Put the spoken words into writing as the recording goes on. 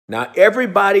Now,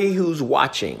 everybody who's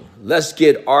watching, let's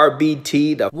get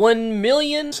RBT to 1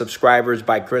 million subscribers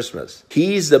by Christmas.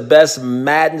 He's the best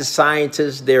Madden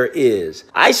scientist there is.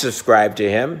 I subscribe to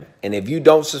him, and if you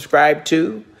don't subscribe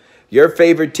to, your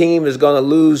favorite team is going to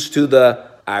lose to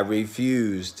the... I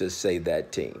refuse to say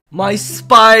that team. My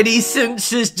spidey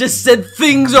senses just said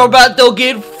things are about to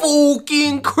get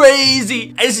fucking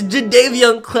crazy, as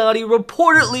Jadeveon Clowney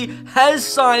reportedly has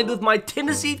signed with my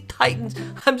Tennessee Titans.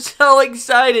 I'm so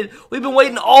excited. We've been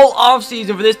waiting all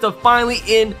offseason for this to finally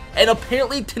end, and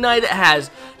apparently tonight it has.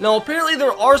 Now, apparently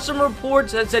there are some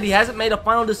reports that said he hasn't made a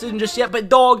final decision just yet, but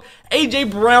dog,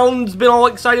 AJ Brown's been all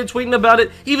excited tweeting about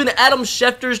it. Even Adam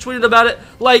Schefter's tweeted about it.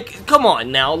 Like, come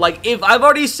on now. Like, if I've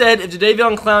already said if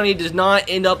Jadeveon Clowney does not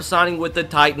end up signing with the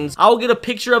Titans, I will get a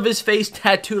picture of his face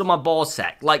tattooed on my ball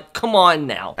sack. Like, come on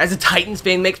now. As a Titans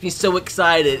fan, makes me so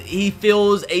excited. He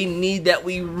feels a need that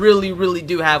we really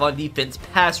do have on defense.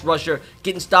 Pass rusher,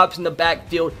 getting stops in the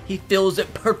backfield. He feels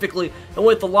it perfectly. And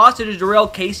with the loss of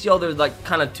Jarrell Casey, they're like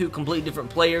kind of two completely different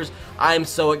players. I'm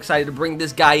so excited to bring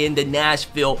this guy into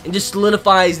Nashville and just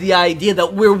solidifies the idea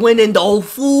that we're winning the whole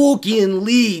fucking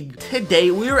league. Today,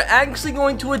 we are actually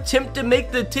going to attempt to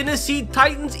make the Tennessee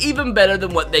Titans even better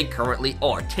than what they currently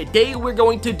are. Today, we're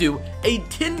going to do a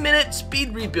 10-minute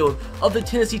speed rebuild of the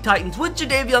Tennessee Titans with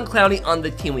Jadeveon Clowney on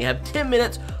the team. We have 10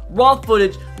 minutes, raw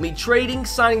footage, me trading,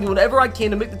 signing, doing whatever I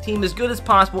can to make the team as good as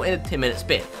possible in a 10-minute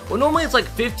span. Well, normally it's like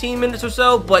 15 minutes or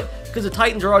so, but because the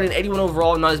Titans are already an 81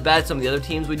 overall and not as bad as some of the other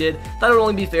teams we did, thought it would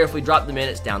only be fair if we dropped the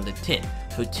minutes down to 10.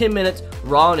 So 10 minutes,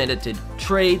 raw and edited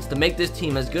trades to make this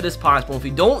team as good as possible. If we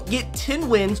don't get 10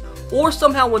 wins, or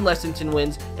somehow win less than 10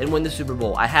 wins and win the Super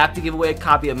Bowl, I have to give away a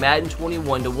copy of Madden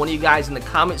 21 to one of you guys in the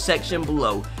comment section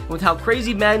below. And with how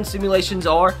crazy Madden simulations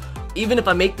are, even if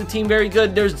I make the team very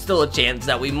good, there's still a chance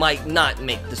that we might not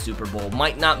make the Super Bowl,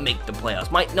 might not make the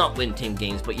playoffs, might not win 10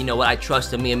 games. But you know what? I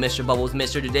trust in me and Mr. Bubbles,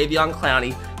 Mr. Jadeveon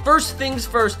Clowney. First things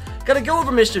first, gotta go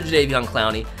over Mr. Jadeveon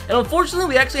Clowney. And unfortunately,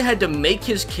 we actually had to make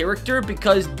his character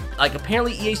because, like,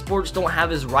 apparently EA Sports don't have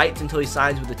his rights until he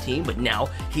signs with the team. But now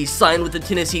he's signed with the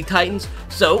Tennessee Titans,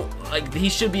 so like he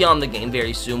should be on the game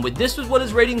very soon. But this was what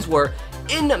his ratings were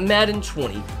in Madden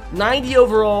 20, 90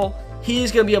 overall. He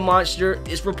is going to be a monster.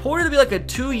 It's reported to be like a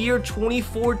 2-year,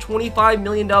 $24-25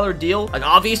 million deal. Like,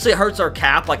 obviously, it hurts our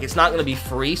cap. Like, it's not going to be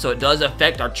free, so it does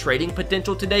affect our trading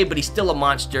potential today, but he's still a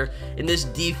monster, and this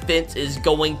defense is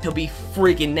going to be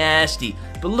freaking nasty.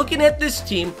 But looking at this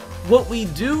team, what we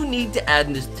do need to add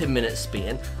in this 10-minute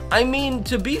span, I mean,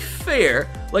 to be fair,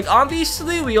 like,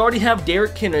 obviously, we already have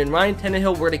Derrick Henry and Ryan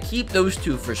Tannehill. We're going to keep those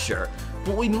two for sure.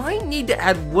 But we might need to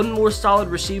add one more solid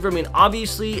receiver. I mean,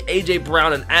 obviously, AJ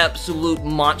Brown, an absolute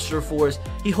monster for us.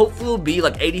 He hopefully will be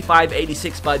like 85,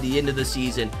 86 by the end of the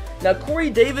season. Now, Corey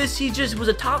Davis, he just was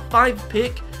a top 5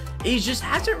 pick. He just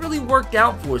hasn't really worked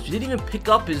out for us. We didn't even pick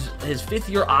up his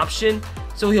 5th-year option.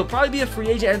 So he'll probably be a free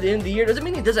agent at the end of the year. Doesn't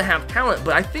mean he doesn't have talent,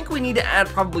 but I think we need to add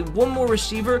probably one more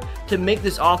receiver to make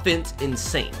this offense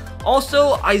insane.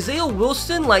 Also, Isaiah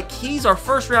Wilson, like, he's our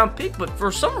first-round pick, but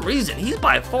for some reason, he's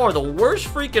by far the worst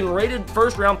freaking rated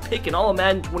first-round pick in all of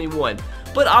Madden 21.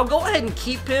 But I'll go ahead and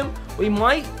keep him. We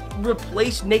might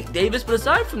replace Nate Davis, but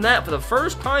aside from that, for the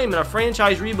first time in a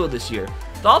franchise rebuild this year,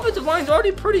 the offensive line's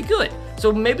already pretty good.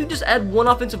 So maybe just add one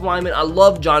offensive lineman. I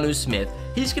love Jonnu Smith.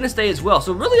 He's going to stay as well.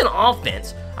 So really an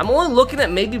offense, I'm only looking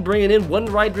at maybe bringing in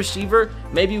one wide receiver,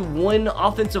 maybe one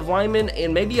offensive lineman,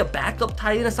 and maybe a backup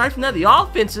tight end. Aside from that, the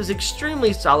offense is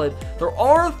extremely solid. There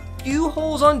are a few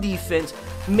holes on defense.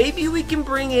 Maybe we can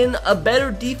bring in a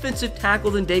better defensive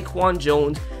tackle than Daquan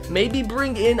Jones. Maybe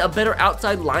bring in a better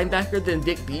outside linebacker than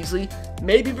Vic Beasley.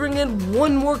 Maybe bring in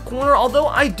one more corner, although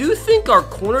I do think our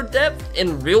corner depth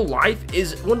in real life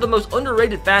is one of the most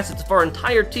underrated facets of our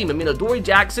entire team. I mean, Adoree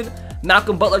Jackson,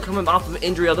 Malcolm Butler coming off of an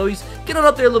injury, although he's getting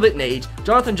up there a little bit in age.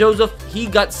 Jonathan Joseph, he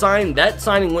got signed. That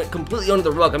signing went completely under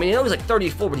the rug. I mean, I know he's like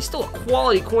 34, but he's still a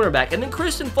quality cornerback. And then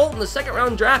Christian Fulton, the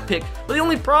 2nd-round draft pick. But the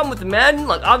only problem with Madden,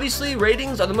 like, obviously,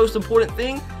 ratings are the most important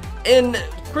thing. And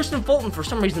Christian Fulton, for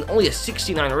some reason, only a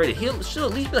 69 rated. He should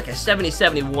at least be like a 70,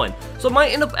 71. So I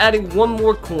might end up adding one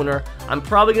more corner. I'm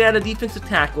probably going to add a defensive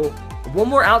tackle, one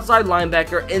more outside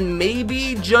linebacker, and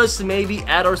maybe, just maybe,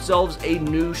 add ourselves a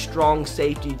new strong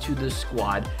safety to the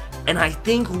squad. And I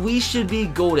think we should be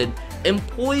golden and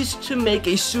poised to make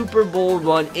a Super Bowl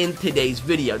run in today's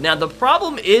video. Now, the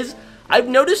problem is, I've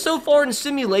noticed so far in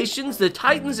simulations, the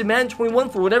Titans in Madden 21,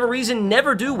 for whatever reason,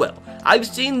 never do well. I've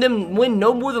seen them win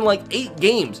no more than like 8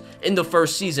 games in the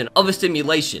first season of a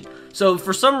simulation. So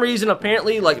for some reason,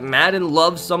 apparently, like Madden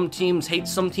loves some teams, hates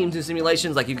some teams in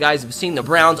simulations. Like you guys have seen the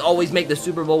Browns always make the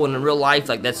Super Bowl, when in real life,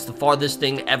 like that's the farthest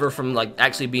thing ever from like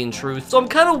actually being truth. So I'm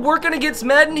kind of working against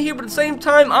Madden here, but at the same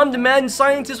time, I'm the Madden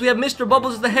scientist. We have Mr.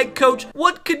 Bubbles as the head coach.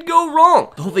 What could go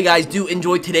wrong? So hopefully you guys do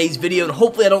enjoy today's video, and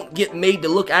hopefully I don't get made to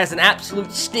look as an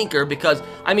absolute stinker, because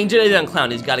I mean, Jadeveon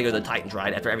Clowney's got to go to the Titans,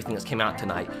 right? After everything that's came out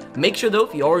tonight. Make sure though,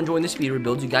 if you are enjoying the speed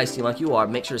rebuilds, you guys seem like you are,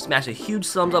 make sure to smash a huge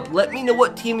thumbs up. Let me know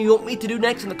what team you want me to do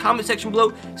next in the comment section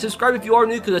below. Subscribe if you are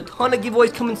new, because a ton of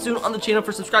giveaways coming soon on the channel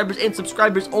for subscribers and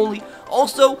subscribers only.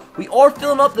 Also, we are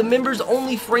filling up the members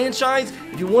only franchise.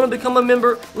 If you want to become a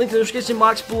member, link in the description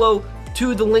box below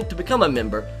to the link to become a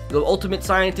member. The Ultimate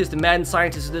Scientist and Madden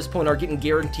Scientist at this point are getting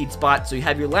guaranteed spots, so you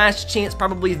have your last chance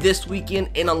probably this weekend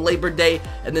and on Labor Day,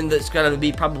 and then that's going to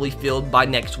be probably filled by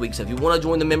next week. So if you want to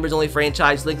join the members only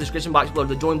franchise, link in the description box below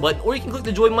to the join button, or you can click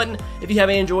the join button if you have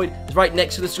Android. It's right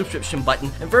next to the subscription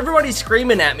button. And for everybody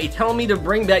screaming at me, telling me to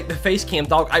bring back the face cam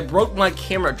dog, I broke my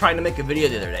camera trying to make a video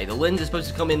the other day. The lens is supposed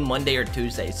to come in Monday or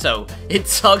Tuesday, so it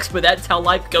sucks, but that's how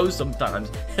life goes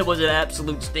sometimes. It was an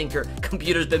absolute stinker.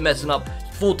 Computer's been messing up.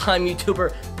 Full-time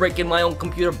YouTuber, breaking my own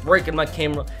computer, breaking my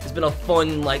camera. It's been a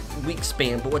fun, like, week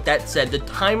span. But with that said, the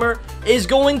timer is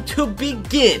going to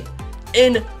begin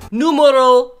in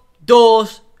numero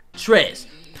dos tres.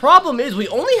 Problem is, we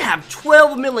only have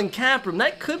 12 million cap room.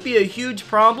 That could be a huge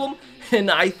problem, and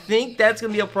I think that's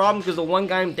going to be a problem because the one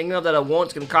guy I'm thinking of that I want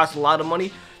is going to cost a lot of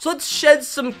money. So let's shed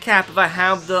some cap if I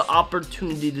have the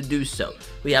opportunity to do so.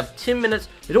 We have 10 minutes.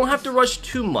 We don't have to rush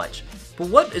too much. But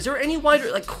what, is there any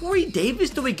wider, like Corey Davis,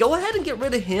 do we go ahead and get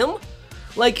rid of him?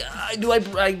 Like, do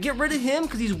I get rid of him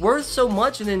because he's worth so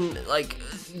much and then, like,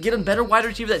 get a better wide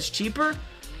receiver that's cheaper?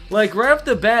 Like, right off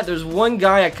the bat, there's one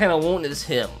guy I kind of want, is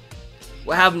him.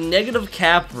 We'll have negative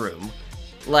cap room.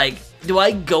 Like, do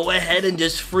I go ahead and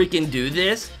just freaking do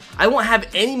this? I won't have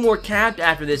any more capped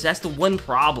after this, that's the one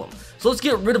problem. So let's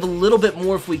get rid of a little bit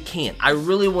more if we can. I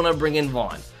really want to bring in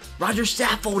Vaughn. Roger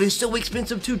Saffold is so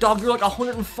expensive too, dog. You're like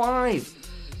 105.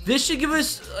 This should give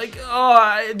us, like,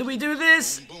 do we do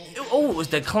this? Oh, it was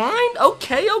declined?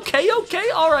 Okay.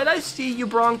 All right, I see you,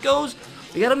 Broncos.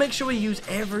 We gotta make sure we use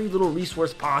every little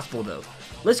resource possible, though.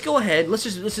 Let's go ahead. Let's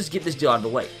just get this deal out of the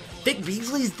way. Vic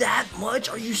Beasley's that much?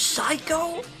 Are you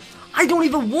psycho? I don't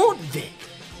even want Vic.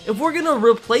 If we're gonna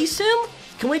replace him,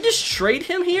 can we just trade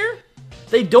him here?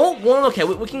 They don't want. Okay,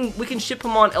 we can ship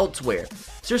him on elsewhere.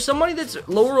 Is there somebody that's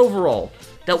lower overall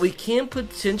that we can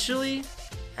potentially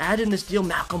add in this deal?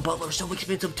 Malcolm Butler's so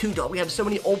expensive too, dog. We have so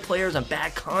many old players on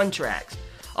bad contracts.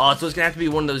 Oh, so it's gonna have to be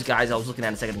one of those guys I was looking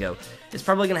at a second ago. It's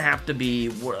probably gonna have to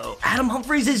be Adam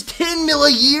Humphries is 10 mil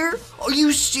a year. Are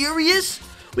you serious?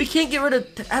 We can't get rid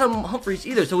of Adam Humphries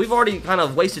either, so we've already kind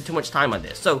of wasted too much time on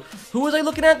this. So who was I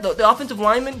looking at? The offensive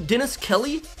lineman, Dennis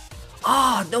Kelly.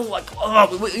 Ah, no, like,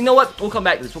 you know what? We'll come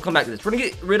back to this. We're going to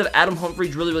get rid of Adam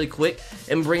Humphries really quick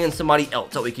and bring in somebody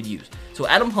else that we could use. So,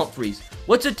 Adam Humphries,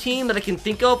 what's a team that I can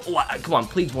think of? Oh, come on,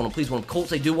 please want him. Colts,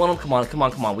 they do want him.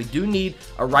 Come on. We do need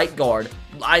a right guard.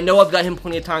 I know I've got him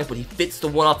plenty of times, but he fits the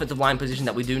one offensive line position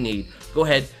that we do need. Go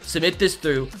ahead, submit this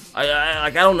through.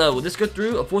 I don't know. Will this go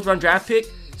through? A 4th round draft pick?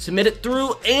 Submit it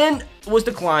through and was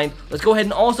declined. Let's go ahead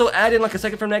and also add in like a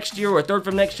 2nd from next year or a 3rd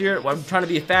from next year. I'm trying to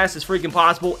be as fast as freaking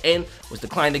possible and was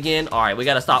declined again. All right, we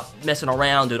got to stop messing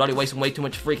around, dude. Already wasting way too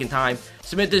much freaking time.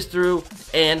 Submit this through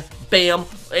and bam.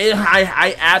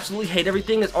 I absolutely hate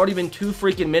everything. It's already been 2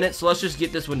 freaking minutes, so let's just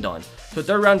get this one done. So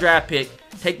 3rd round draft pick,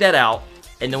 take that out,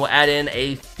 and then we'll add in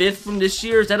a 5th from this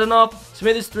year. Is that enough?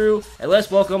 Submit this through and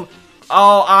let's welcome.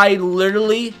 Oh, I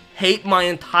literally hate my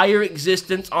entire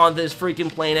existence on this freaking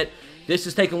planet. This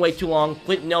is taking way too long.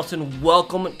 Quentin Nelson,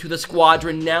 welcome to the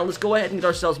squadron. Now let's go ahead and get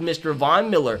ourselves Mr. Von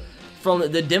Miller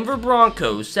from the Denver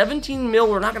Broncos. 17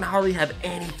 mil. We're not going to hardly have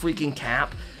any freaking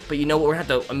cap. But you know what? We're going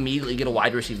to have to immediately get a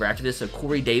wide receiver after this. So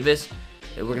Corey Davis.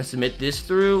 And we're going to submit this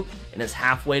through. And it's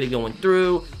halfway to going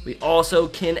through. We also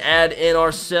can add in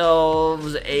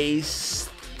ourselves a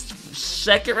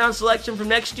 2nd round selection from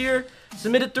next year.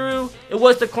 Submit it through. It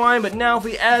was declined, but now if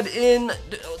we add in,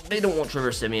 they don't want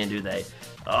Trevor Siemian, do they?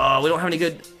 We don't have any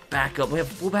good backup. We have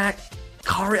fullback.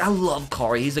 Kari, I love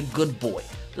Kari. He's a good boy.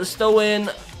 Let's throw in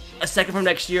a 2nd from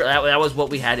next year. That was what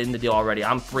we had in the deal already.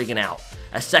 I'm freaking out.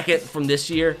 A 2nd from this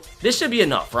year. This should be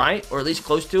enough, right? Or at least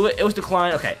close to it. It was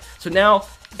declined. Okay, so now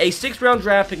a 6th-round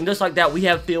draft pick, and just like that, we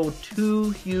have filled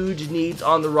 2 huge needs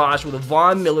on the roster with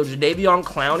Von Miller, Jadeveon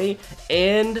Clowney,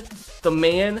 and the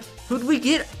man, who did we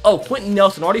get? Oh, Quentin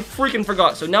Nelson, already freaking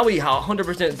forgot. So now we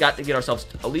 100% got to get ourselves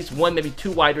at least 1, maybe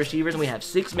 2 wide receivers, and we have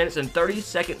 6 minutes and 30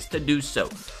 seconds to do so.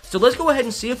 So let's go ahead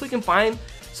and see if we can find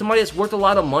somebody that's worth a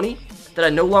lot of money that I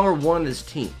no longer want on this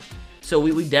team. So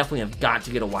we definitely have got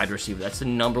to get a wide receiver. That's the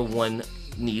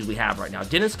 #1 need we have right now.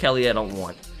 Dennis Kelly, I don't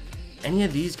want. Any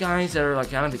of these guys that are like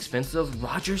kind of expensive?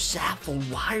 Roger Saffold,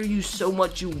 why are you so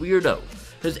much, you weirdo?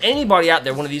 Does anybody out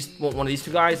there want one of these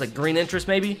 2 guys, like green interest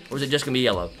maybe? Or is it just going to be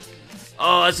yellow?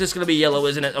 Oh, it's just going to be yellow,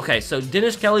 isn't it? Okay, so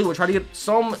Dennis Kelly, we'll try to get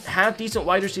some half-decent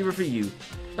wide receiver for you.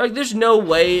 Like, there's no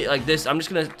way, like this, I'm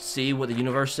just going to see what the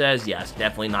universe says. Yes,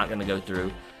 definitely not going to go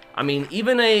through. I mean,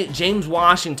 even a James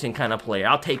Washington kind of player,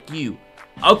 I'll take you.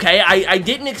 Okay, I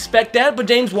didn't expect that, but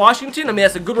James Washington, I mean,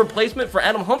 that's a good replacement for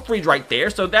Adam Humphries right there,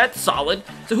 so that's solid.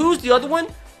 So who's the other one?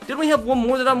 Didn't we have one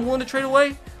more that I'm willing to trade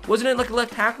away? Wasn't it like a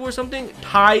left tackle or something?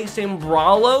 Ty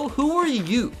Sambralo? Who are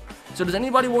you? So does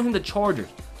anybody want him? The Chargers?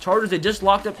 Chargers, they just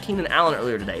locked up Keenan Allen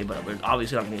earlier today, but we're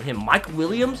obviously not going to get him. Mike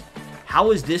Williams?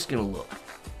 How is this going to look?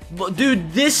 But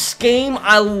dude, this game,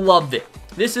 I love it.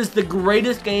 This is the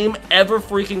greatest game ever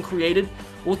freaking created.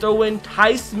 We'll throw in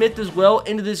Ty Smith as well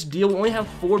into this deal. We only have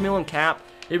 $4 million cap.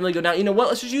 Didn't really go down. You know what?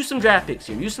 Let's just use some draft picks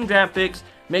here. Use some draft picks.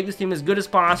 Make this team as good as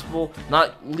possible.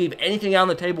 Not leave anything out on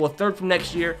the table. A 3rd from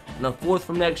next year and a 4th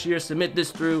from next year. Submit this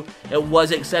through. It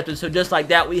was accepted. So just like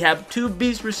that, we have 2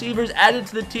 beast receivers added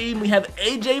to the team. We have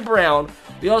A.J. Brown.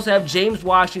 We also have James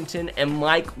Washington and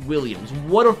Mike Williams.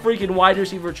 What a freaking wide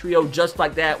receiver trio just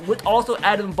like that. With also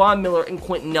Adam Von Miller and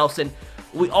Quentin Nelson.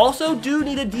 We also do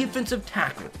need a defensive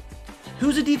tackle.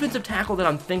 Who's a defensive tackle that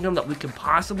I'm thinking of that we could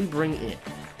possibly bring in?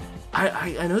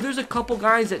 I know there's a couple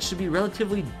guys that should be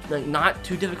relatively like not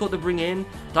too difficult to bring in.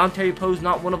 Dante Poe's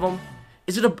not one of them.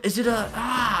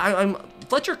 I'm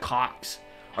Fletcher Cox.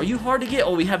 Are you hard to get?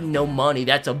 Oh, we have no money.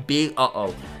 That's a big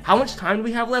uh-oh. How much time do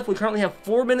we have left? We currently have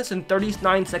 4 minutes and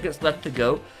 39 seconds left to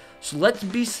go. So let's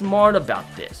be smart about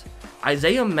this.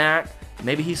 Isaiah Mack,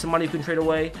 maybe he's somebody who can trade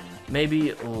away.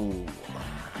 Maybe, oh,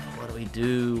 what do we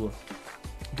do?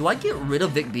 Do I get rid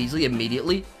of Vic Beasley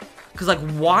immediately? Because, like,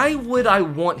 why would I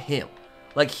want him?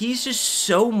 Like, he's just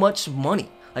so much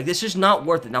money. Like, this is not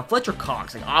worth it. Now, Fletcher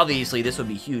Cox, like, obviously, this would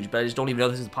be huge, but I just don't even know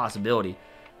this is a possibility.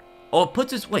 Oh, it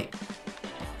puts us, wait.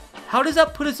 How does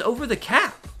that put us over the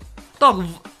cap? Dog,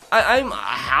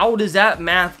 how does that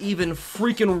math even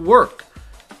freaking work?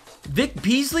 Vic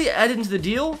Beasley added into the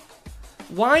deal?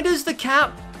 Why does the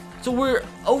cap... So we're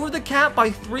over the cap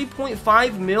by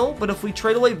 3.5 mil, but if we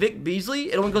trade away Vic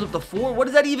Beasley, it only goes up to 4. What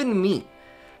does that even mean?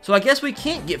 So I guess we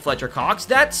can't get Fletcher Cox.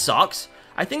 That sucks.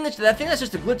 I think that's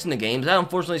just a glitch in the game. That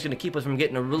unfortunately is going to keep us from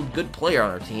getting a real good player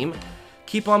on our team.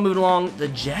 Keep on moving along. The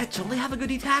Jets, don't they have a good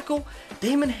D-tackle?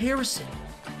 Damon Harrison.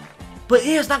 But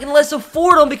yeah, it's not going to let us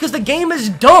afford him because the game is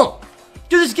dumb.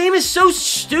 Dude, this game is so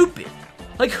stupid.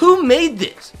 Like, who made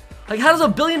this? Like, how does a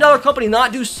billion-dollar company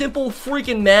not do simple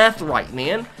freaking math right,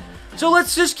 man? So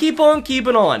let's just keep on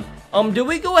keeping on. Do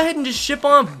we go ahead and just ship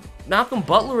on Malcolm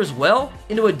Butler as well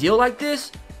into a deal like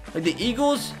this? Like the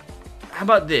Eagles, how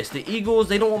about this? The Eagles,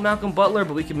 they don't want Malcolm Butler,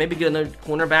 but we can maybe get another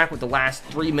cornerback with the last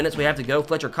 3 minutes we have to go.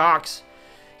 Fletcher Cox.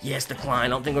 Yes, decline. I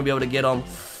don't think we'll be able to get him.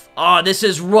 Oh, this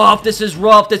is rough. This is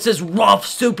rough. This is rough,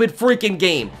 stupid freaking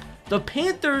game. The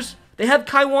Panthers, they have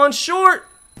Kaiwan Short.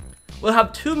 We'll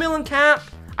have $2 million cap.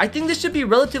 I think this should be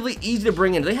relatively easy to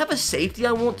bring in. Do they have a safety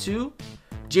I want to?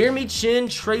 Jeremy Chin,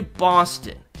 Trey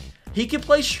Boston. He can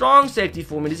play strong safety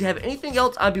for me. Does he have anything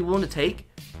else I'd be willing to take?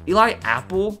 Eli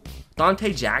Apple,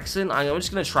 Dante Jackson. I'm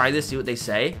just going to try this, see what they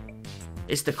say.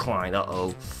 It's declined.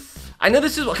 Uh-oh. I know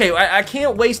this is... Okay, I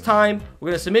can't waste time. We're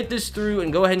going to submit this through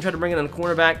and go ahead and try to bring in a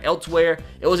cornerback elsewhere.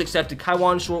 It was accepted.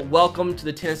 Kaiwan Short, welcome to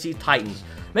the Tennessee Titans.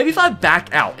 Maybe if I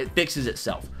back out, it fixes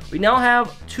itself. We now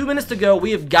have 2 minutes to go.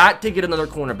 We have got to get another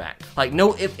cornerback. Like,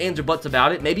 no ifs, ands, or buts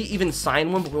about it. Maybe even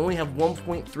sign one, but we only have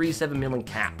 1.37 million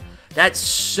cap. That's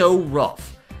so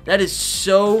rough. That is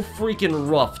so freaking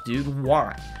rough, dude.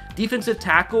 Why? Defensive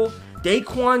tackle,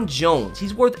 Daquan Jones.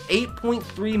 He's worth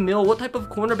 8.3 mil. What type of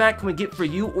cornerback can we get for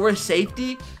you? Or a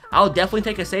safety? I'll definitely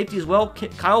take a safety as well.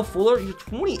 Kyle Fuller, you're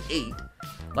 28.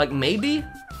 Like, maybe?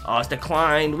 Oh, it's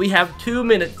declined. We have 2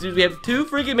 minutes, dude. We have 2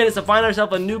 freaking minutes to find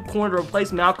ourselves a new corner to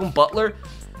replace Malcolm Butler.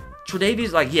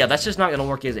 Tre'Davious, like, yeah, that's just not going to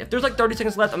work, is it? If there's like 30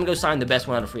 seconds left, I'm going to go sign the best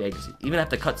one out of free agency. Even have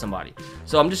to cut somebody.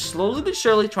 So I'm just slowly but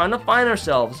surely trying to find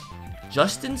ourselves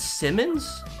Justin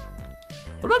Simmons?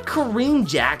 What about Kareem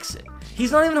Jackson?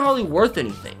 He's not even hardly worth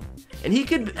anything. And he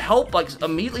could help, like,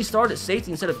 immediately start at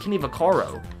safety instead of Kenny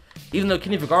Vaccaro. Even though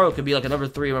Kenny Vaccaro could be like a number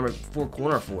 3 or number 4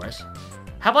 corner for us.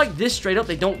 How about like this straight up?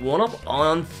 They don't want them.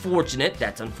 Unfortunate.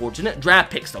 That's unfortunate.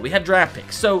 Draft picks, though. We have draft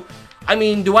picks. So, I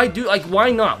mean, like,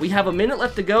 why not? We have a minute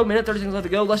left to go, minute 30 seconds left to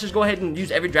go. Let's just go ahead and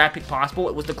use every draft pick possible.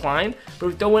 It was declined. But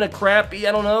if we throw in a crappy,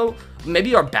 I don't know,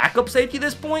 maybe our backup safety at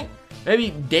this point?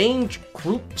 Maybe Dane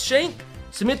Cruikshank?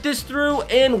 Submit this through,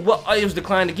 and what? It was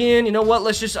declined again. You know what?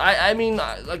 Let's just, I mean,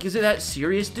 like, is it that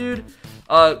serious, dude?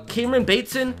 Cameron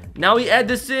Bateson, now we add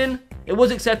this in. It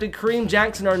was accepted. Kareem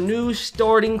Jackson, our new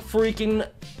starting freaking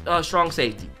strong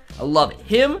safety. I love it.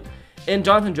 Him and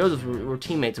Jonathan Joseph were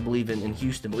teammates, I believe, in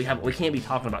Houston, but we can't be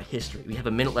talking about history. We have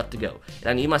a minute left to go, and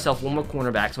I need myself one more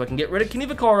cornerback so I can get rid of Kenny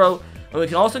Vaccaro, and we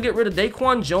can also get rid of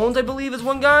Daquan Jones, I believe, is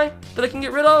one guy that I can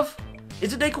get rid of.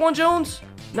 Is it Daquan Jones?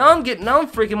 Now I'm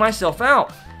freaking myself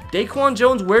out. Daquan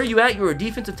Jones, where are you at? You're a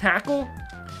defensive tackle?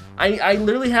 I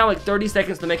literally have like 30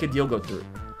 seconds to make a deal go through.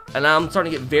 And I'm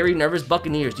starting to get very nervous.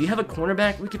 Buccaneers, do you have a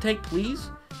cornerback we could take, please?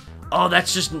 Oh,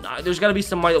 that's just, there's got to be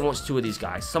somebody that wants two of these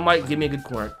guys. Somebody give me a good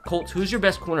corner. Colts, who's your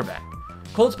best cornerback?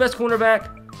 Colts' best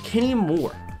cornerback, Kenny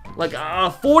Moore. Like,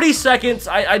 40 seconds.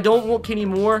 I don't want Kenny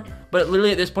Moore, but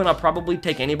literally at this point, I'll probably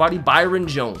take anybody. Byron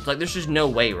Jones. Like, there's just no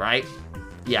way, right?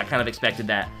 Yeah, I kind of expected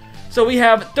that. So we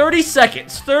have 30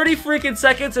 seconds, 30 freaking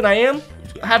seconds, and I am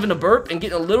having a burp and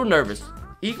getting a little nervous.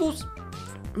 Eagles?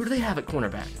 Who do they have at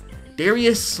cornerback?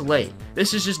 Darius Slay.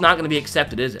 This is just not going to be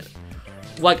accepted, is it?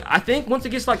 Like, I think once it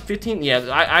gets like 15, yeah,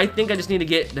 I think I just need to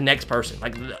get the next person.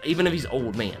 Like, even if he's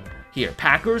old, man. Here,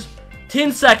 Packers.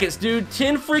 10 seconds, dude.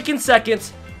 10 freaking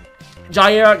seconds.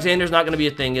 Jair Alexander's not going to be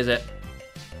a thing, is it?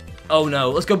 Oh, no.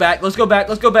 Let's go back. Let's go back.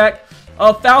 Let's go back.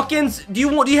 Falcons, do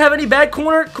you have any bad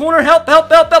corner? Help.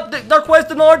 Darquez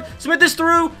Denard, submit this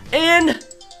through, and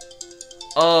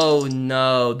oh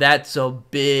no, that's a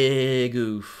big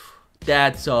oof.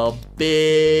 That's a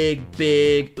big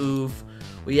oof.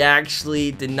 We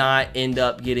actually did not end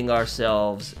up getting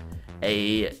ourselves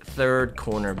a third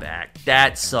cornerback.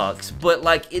 That sucks, but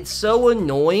like, it's so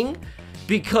annoying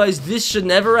because this should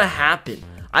never have happened.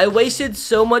 I wasted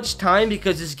so much time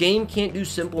because this game can't do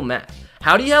simple math.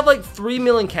 How do you have like $3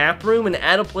 million cap room and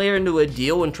add a player into a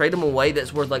deal and trade them away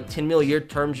that's worth like $10 million a year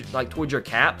terms like towards your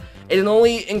cap, and then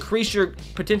only increase your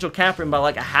potential cap room by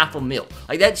like $500,000?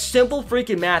 Like, that's simple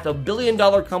freaking math a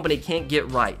billion-dollar company can't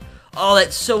get right. Oh,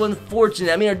 that's so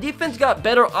unfortunate. I mean, our defense got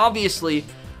better, obviously,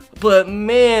 but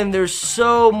man, there's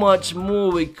so much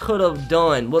more we could have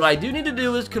done. What I do need to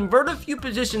do is convert a few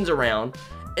positions around,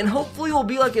 and hopefully we'll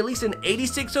be like at least an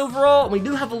 86 overall. And we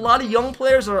do have a lot of young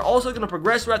players that are also going to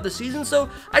progress throughout the season, so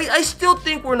I still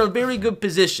think we're in a very good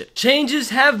position. Changes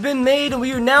have been made, and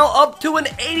we are now up to an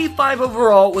 85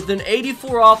 overall with an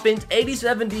 84 offense,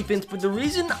 87 defense. But the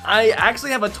reason I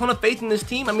actually have a ton of faith in this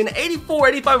team, I mean, an 84,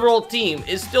 85 overall team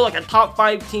is still like a top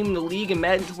 5 team in the league in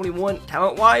Madden 21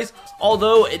 talent-wise,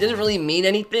 although it doesn't really mean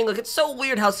anything. Like, it's so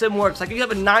weird how Sim works. Like, you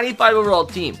have a 95 overall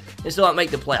team and still not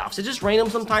make the playoffs. It's just random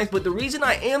sometimes, but the reason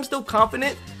I am still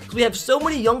confident because we have so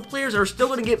many young players that are still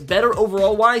going to get better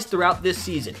overall wise throughout this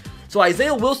season. So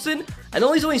Isaiah Wilson, I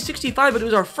know he's only 65, but it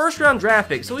was our first round draft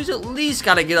pick, so he's at least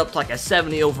got to get up to like a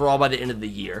 70 overall by the end of the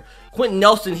year. Quentin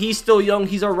Nelson, he's still young.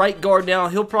 He's our right guard now.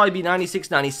 He'll probably be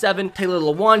 96, 97. Taylor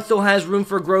Lewan still has room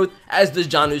for growth, as does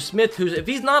Jonnu Smith, who's, if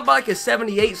he's not by like a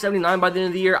 78, 79 by the end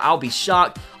of the year, I'll be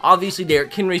shocked. Obviously,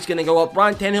 Derrick Henry's going to go up.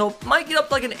 Ryan Tannehill might get up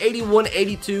to like an 81,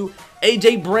 82.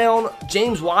 AJ Brown,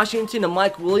 James Washington, and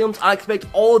Mike Williams, I expect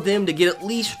all of them to get at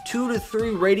least 2 to 3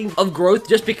 ratings of growth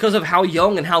just because of how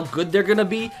young and how good they're going to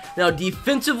be. Now,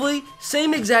 defensively,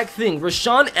 same exact thing.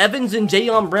 Rashaan Evans and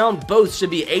Jayon Brown both should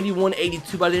be 81,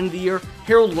 82 by the end of the year.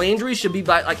 Harold Landry should be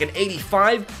by like an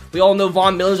 85. We all know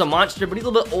Von Miller's a monster, but he's a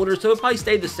little bit older, so he'll probably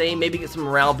stay the same. Maybe get some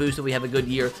morale boost if we have a good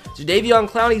year. Jadeveon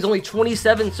Clowney is only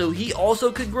 27, so he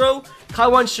also could grow.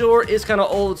 Kaiwan Shore is kind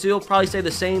of old, so he'll probably stay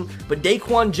the same. But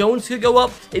Daquan Jones could go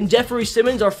up. And Jeffrey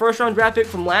Simmons, our first-round draft pick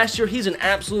from last year, he's an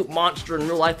absolute monster in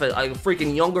real life, a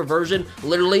freaking younger version,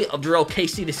 literally, of Jarrell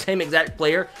Casey, the same exact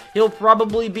player. He'll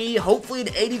probably be, hopefully, an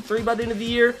 83 by the end of the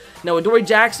year. Now, Adoree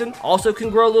Jackson also can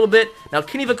grow a little bit. Now,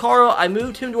 Kenny Vaccaro, I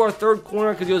moved him to our third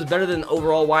corner because he was better than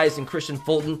overall-wise than Christian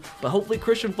Fulton. But hopefully,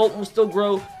 Christian Fulton will still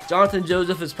grow. Jonathan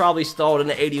Joseph is probably stalled in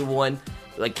the 81.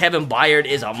 Like, Kevin Byard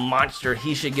is a monster.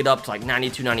 He should get up to like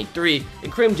 92, 93.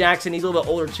 And Kareem Jackson, he's a little bit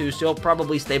older too, so he'll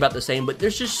probably stay about the same. But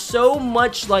there's just so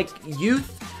much like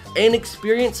youth and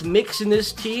experience mixed in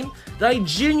this team that I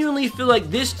genuinely feel like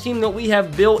this team that we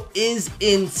have built is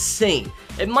insane.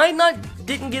 It might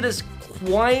didn't get us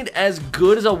quite as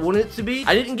good as I wanted it to be.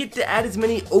 I didn't get to add as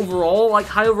many overall, like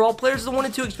high overall players as I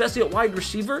wanted to, especially at wide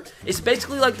receiver. It's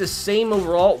basically like the same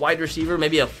overall at wide receiver,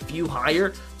 maybe a few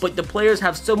higher, but the players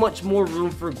have so much more room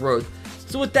for growth.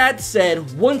 So with that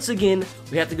said, once again,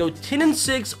 we have to go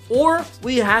 10-6, or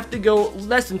we have to go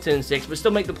less than 10-6, but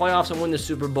still make the playoffs and win the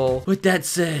Super Bowl. With that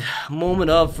said, moment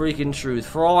of freaking truth.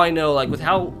 For all I know, like with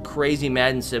how crazy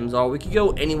Madden Sims are, we could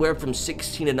go anywhere from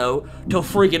 16-0 to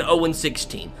freaking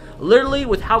 0-16. Literally,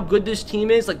 with how good this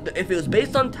team is, like if it was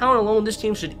based on talent alone, this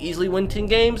team should easily win 10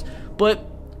 games, but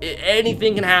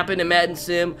anything can happen in Madden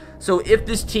Sim. So if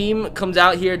this team comes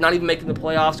out here not even making the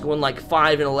playoffs, going like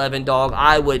 5-11, dog,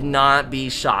 I would not be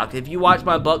shocked. If you watch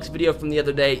my Bucks video from the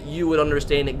other day, you would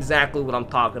understand exactly what I'm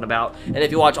talking about. And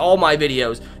if you watch all my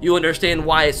videos, you understand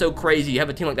why it's so crazy. You have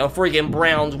a team like the freaking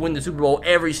Browns win the Super Bowl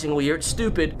every single year. It's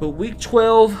stupid. But week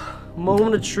 12,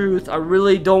 moment of truth, I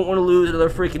really don't want to lose another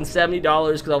freaking $70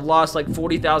 because I've lost like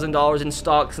 $40,000 in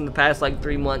stocks in the past like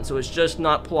 3 months, so it's just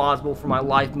not plausible for my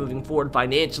life moving forward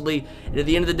financially. And at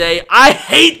the end of the day, I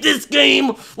hate this game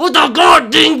with a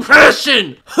goddamn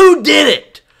passion. Who did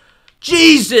it?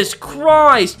 Jesus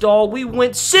Christ, dog. We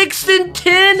went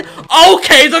 6-10.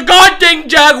 Okay, the goddamn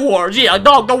Jaguars. Yeah,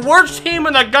 dog, the worst team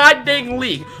in the goddamn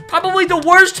league. Probably the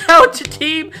worst talented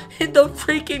team in the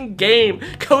freaking game.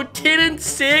 Go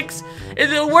 10-6.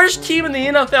 Is the worst team in the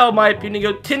NFL, in my opinion.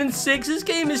 Go 10-6. This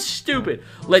game is stupid.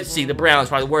 Let's see. The Browns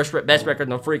probably the best record in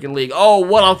the freaking league. Oh,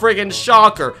 what a freaking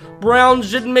shocker. Browns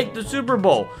didn't make the Super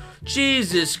Bowl.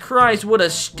 Jesus Christ, what a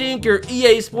stinker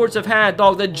EA Sports have had,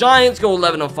 dog. The Giants go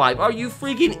 11-5. Are you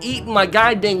freaking eating my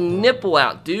goddamn nipple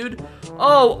out, dude?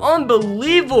 Oh,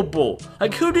 unbelievable.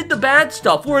 Like, who did the bad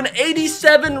stuff? We're an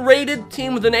 87 rated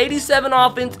team with an 87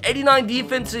 offense, 89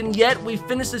 defense, and yet we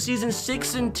finished the season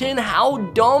 6-10. How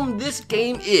dumb this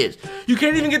game is. You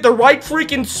can't even get the right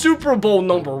freaking Super Bowl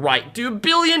number right, dude. $1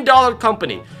 billion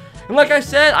company. And like I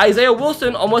said, Isaiah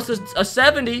Wilson, almost a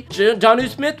 70. Jonnu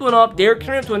Smith went up. Derrick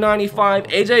Henry to a 95.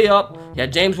 AJ up. You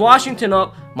had James Washington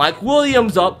up. Mike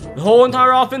Williams up. The whole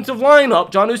entire offensive line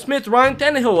up. Jonnu Smith, Ryan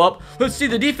Tannehill up. Let's see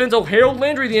the defense. Oh, Harold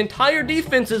Landry, the entire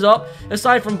defense is up.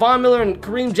 Aside from Von Miller and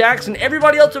Kareem Jackson,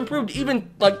 everybody else improved. Even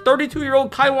like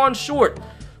 32-year-old Kaiwan Short.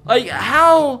 Like,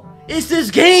 how is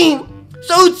this game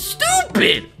so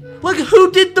stupid? Like, who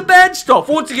did the bad stuff?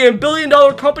 Once again, $1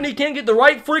 billion company can't get the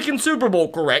right freaking Super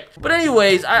Bowl correct. But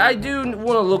anyways, I do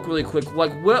want to look really quick.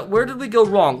 Like, where did we go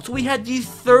wrong? So we had the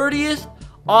 30th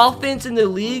offense in the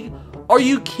league. Are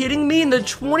you kidding me? In the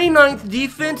 29th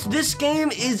defense, this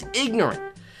game is ignorant.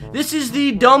 This is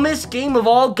the dumbest game of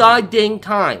all goddamn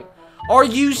time. Are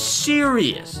you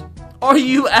serious? Are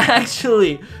you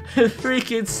actually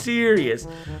freaking serious?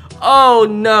 Oh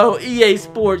no, EA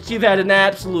Sports, you've had an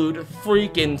absolute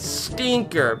freaking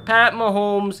stinker. Pat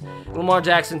Mahomes, Lamar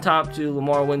Jackson top 2,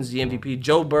 Lamar wins the MVP.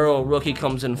 Joe Burrow, rookie,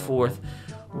 comes in 4th.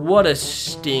 What a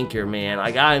stinker, man.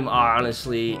 Like, I'm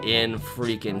honestly in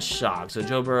freaking shock. So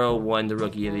Joe Burrow won the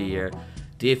Rookie of the Year.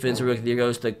 Defensive Rookie of the Year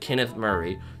goes to Kenneth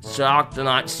Murray. Shocked to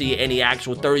not see any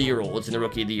actual 30-year-olds in the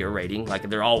Rookie of the Year rating, like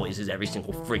there always is every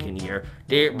single freaking year.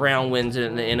 Derrick Brown wins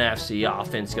in the NFC.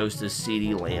 Offense goes to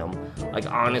CeeDee Lamb. Like,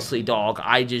 honestly, dog,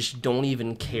 I just don't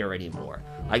even care anymore.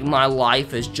 Like, my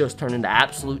life has just turned into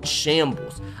absolute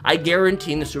shambles. I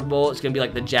guarantee in the Super Bowl it's going to be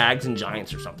like the Jags and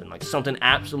Giants or something. Like, something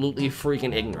absolutely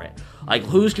freaking ignorant. Like,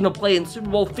 who's going to play in Super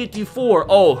Bowl 54?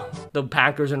 Oh, the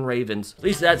Packers and Ravens. At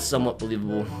least that's somewhat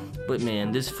believable. But,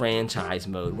 man, this franchise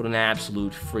mode, what an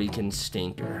absolute freaking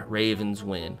stinker. Ravens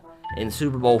win in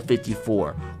Super Bowl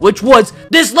 54, which was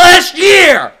this last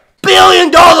year!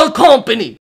 $1 billion company!